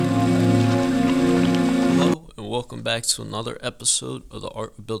welcome back to another episode of the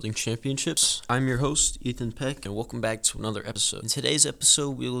Art of Building Championships. I'm your host, Ethan Peck, and welcome back to another episode. In today's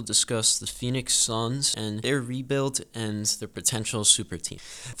episode, we will discuss the Phoenix Suns and their rebuild and their potential super team.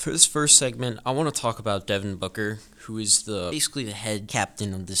 For this first segment, I want to talk about Devan Booker, who is basically the head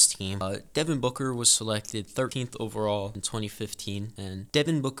captain of this team. Devan Booker was selected 13th overall in 2015, and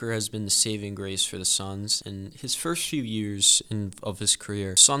Devan Booker has been the saving grace for the Suns. In his first few years of his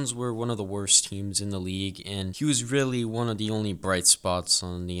career, Suns were one of the worst teams in the league, and he was really one of the only bright spots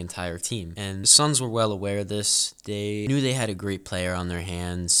on the entire team. And the Suns were well aware of this. They knew they had a great player on their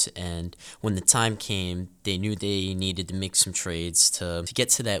hands, and when the time came, they knew they needed to make some trades to get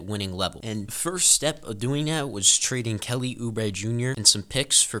to that winning level. And the first step of doing that was trading Kelly Obure Jr. and some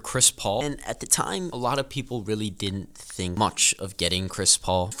picks for Chirs Paul. And at the time, a lot of people really didn't think much of getting Chirs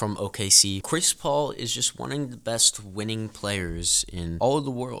Paul from OKC. Chirs Paul is just one of the best winning players in all of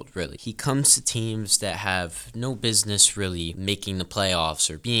the world, really. He comes to teams that have no business really making the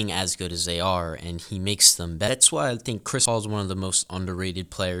playoffs or being as good as they are, and he makes them better. That's why I think Chirs Paul is one of the most underrated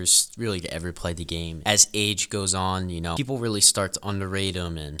players really to ever play the game. As age goes on, people really start to underrate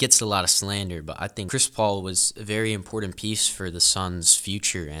him and gets a lot of slander, but I think Chirs Paul was a very important piece for the Suns'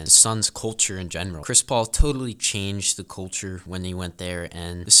 future and the Suns' culture in general. Chirs Paul totally changed the culture when he went there,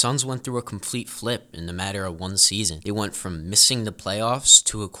 and the Suns went through a complete flip in the matter of one season. They went from missing the playoffs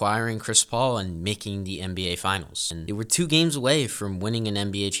to acquiring Chirs Paul and making the NBA Finals. And they were 2 games away from winning an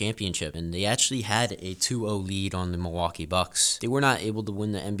NBA championship, and they actually had a 2-0 lead on the Milwaukee Bucks. They were not able to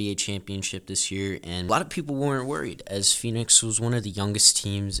win the NBA championship this year, and a lot of people weren't worried, as Phoenix was one of the youngest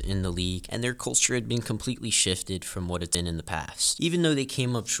teams in the league, and their culture had been completely shifted from what it's been in the past. Even though they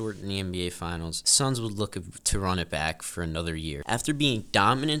came up short in the NBA Finals, the Suns would look to run it back for another year. After being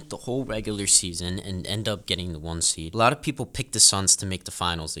dominant the whole regular season and end up getting the 1 seed, a lot of people picked the Suns to make the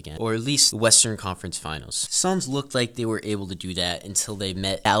finals again, or at least the Western Conference Finals. The Suns looked like they were able to do that until they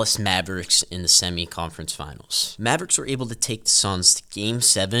met Dallas Mavericks in the semi-conference finals. Mavericks were able to take the Suns to Game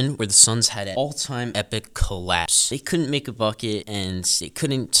 7, where the Suns had an all-time epic collapse. They couldn't make a bucket, and they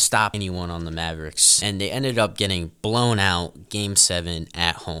couldn't stop anyone on the Mavericks, and they ended up getting blown out Game 7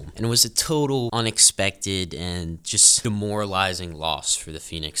 at home. And it was a total unexpected and just demoralizing loss for the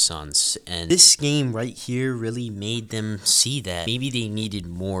Phoenix Suns. And this game right here really made them see that maybe they needed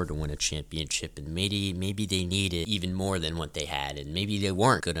more to win a championship, and maybe they needed even more than what they had, and maybe they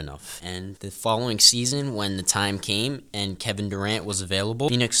weren't good enough. And the following season, when the time came and Kevin Durant was available,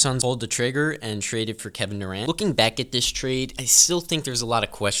 Phoenix Suns pulled the trigger and traded for Kevin Durant. Looking back at this trade, I still think there's a lot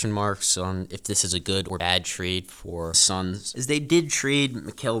of question marks on if this is a good or bad trade for the Suns, as they did trade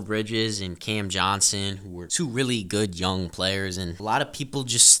Mikal Bridges and Cam Johnson, who were 2 really good young players, and a lot of people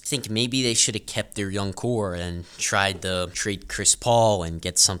just think maybe they should have kept their young core and tried to trade Chirs Paul and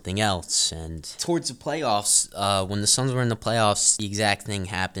get something else. And towards the playoffs, when the Suns were in the playoffs, the exact thing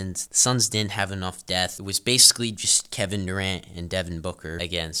happened. The Suns didn't have enough depth. It was basically just Kevin Durant and Devan Booker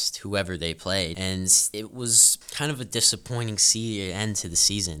against whoever they played, and it was kind of a disappointing end to the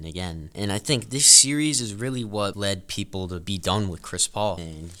season again. And I think this series is really what led people to be done with Chirs Paul.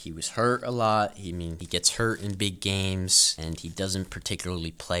 And he was hurt a lot. He gets hurt in big games, and he doesn't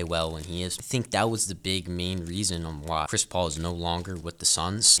particularly play well when he is. I think that was the main reason on why Chirs Paul is no longer with the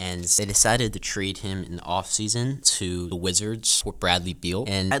Suns, and they decided to trade him in the offseason to the Wizards for Bradley Beal.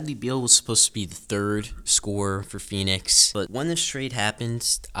 And Bradley Beal was supposed to be the 3rd scorer for Phoenix, but when this trade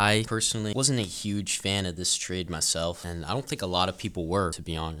happened, I personally wasn't a huge fan of this trade myself, and I don't think a lot of people were, to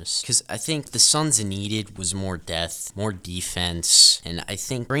be honest, because I think the Suns needed was more depth, more defense, and I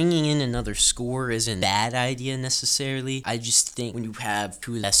think bringing in another scorer isn't a bad idea necessarily. I just think when you have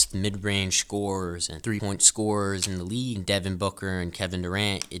 2 of the best mid-range scorers and 3-point scorers in the league, Devan Booker and Kevin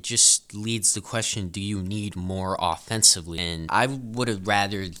Durant, it just leads to the question, do you need more offensively? And I would have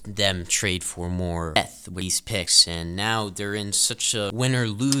rather them trade for more depth with these picks, and now they're in such a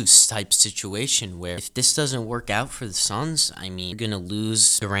win-or-lose type situation where if this doesn't work out for the Suns, you're going to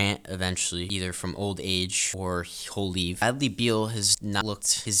lose Durant eventually, either from old age or he'll leave. Bradley Beal has not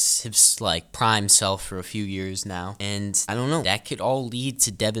looked his prime self for a few years now, and I don't know, that could all lead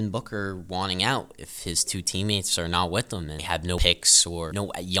to Devan Booker wanting out if his 2 teammates are not with him and they have no picks or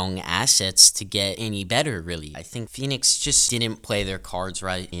no young assets to get any better, really. I think Phoenix just didn't play their cards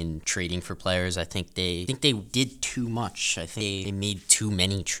right in trading for players. I think they did too much. I think they made too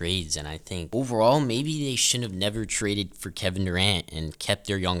many trades, and I think overall maybe they should have never traded for Kevin Durant and kept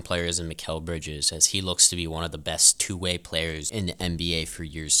their young players in Mikal Bridges, as he looks looks to be one of the best two-way players in the NBA for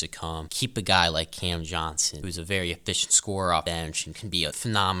years to come. Keep a guy like Cam Johnson, who's a very efficient scorer off bench and can be a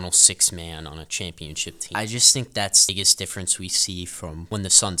phenomenal six-man on a championship team. I just think that's the biggest difference we see from when the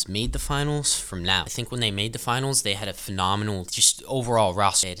Suns made the finals from now. I think when they made the finals, they had a phenomenal, just overall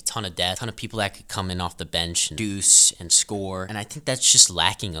roster. They had a ton of depth, a ton of people that could come in off the bench and deuce and score. And I think that's just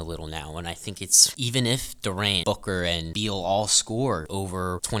lacking a little now. And I think it's, even if Durant, Booker, and Beal all score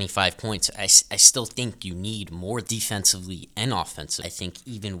over 25 points, I still think you need more defensively and offensively. I think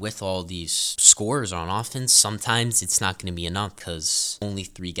even with all these scores on offense, sometimes it's not going to be enough because only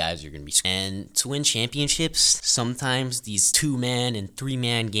three guys are going to be scoring. And to win championships, sometimes these two-man and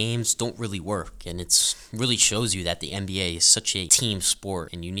three-man games don't really work. And it's really shows you that the NBA is such a team sport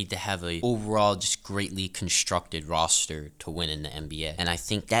and you need to have a overall just greatly constructed roster to win in the NBA. And I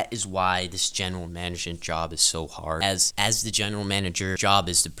think that is why this general management job is so hard. As the general manager, job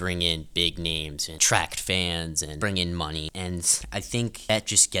is to bring in big names and attract fans and bring in money. And I think that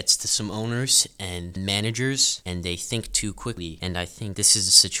just gets to some owners and managers and they think too quickly. And I think this is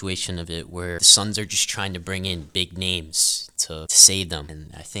a situation of it where the Suns are just trying to bring in big names to save them.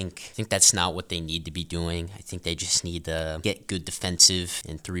 And I think that's not what they need to be doing. I think they just need to get good defensive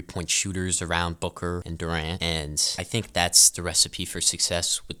and three-point shooters around Booker and Durant. And I think that's the recipe for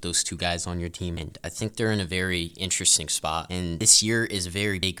success with those two guys on your team. And I think they're in a very interesting spot. And this year is a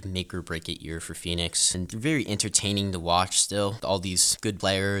very big make or break it year for Phoenix. And they're very entertaining to watch still. All these good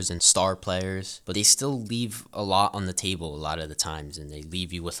players and star players. But they still leave a lot on the table a lot of the times. And they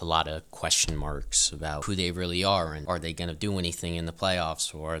leave you with a lot of question marks about who they really are. And are they going to do anything in the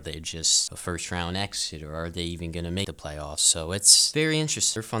playoffs, or are they just a first round exit, or are they even going to make the playoffs? So it's very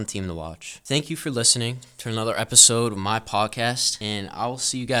interesting. They're a fun team to watch. Thank you for listening to another episode of my podcast, and I will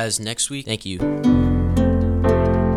see you guys next week. Thank you.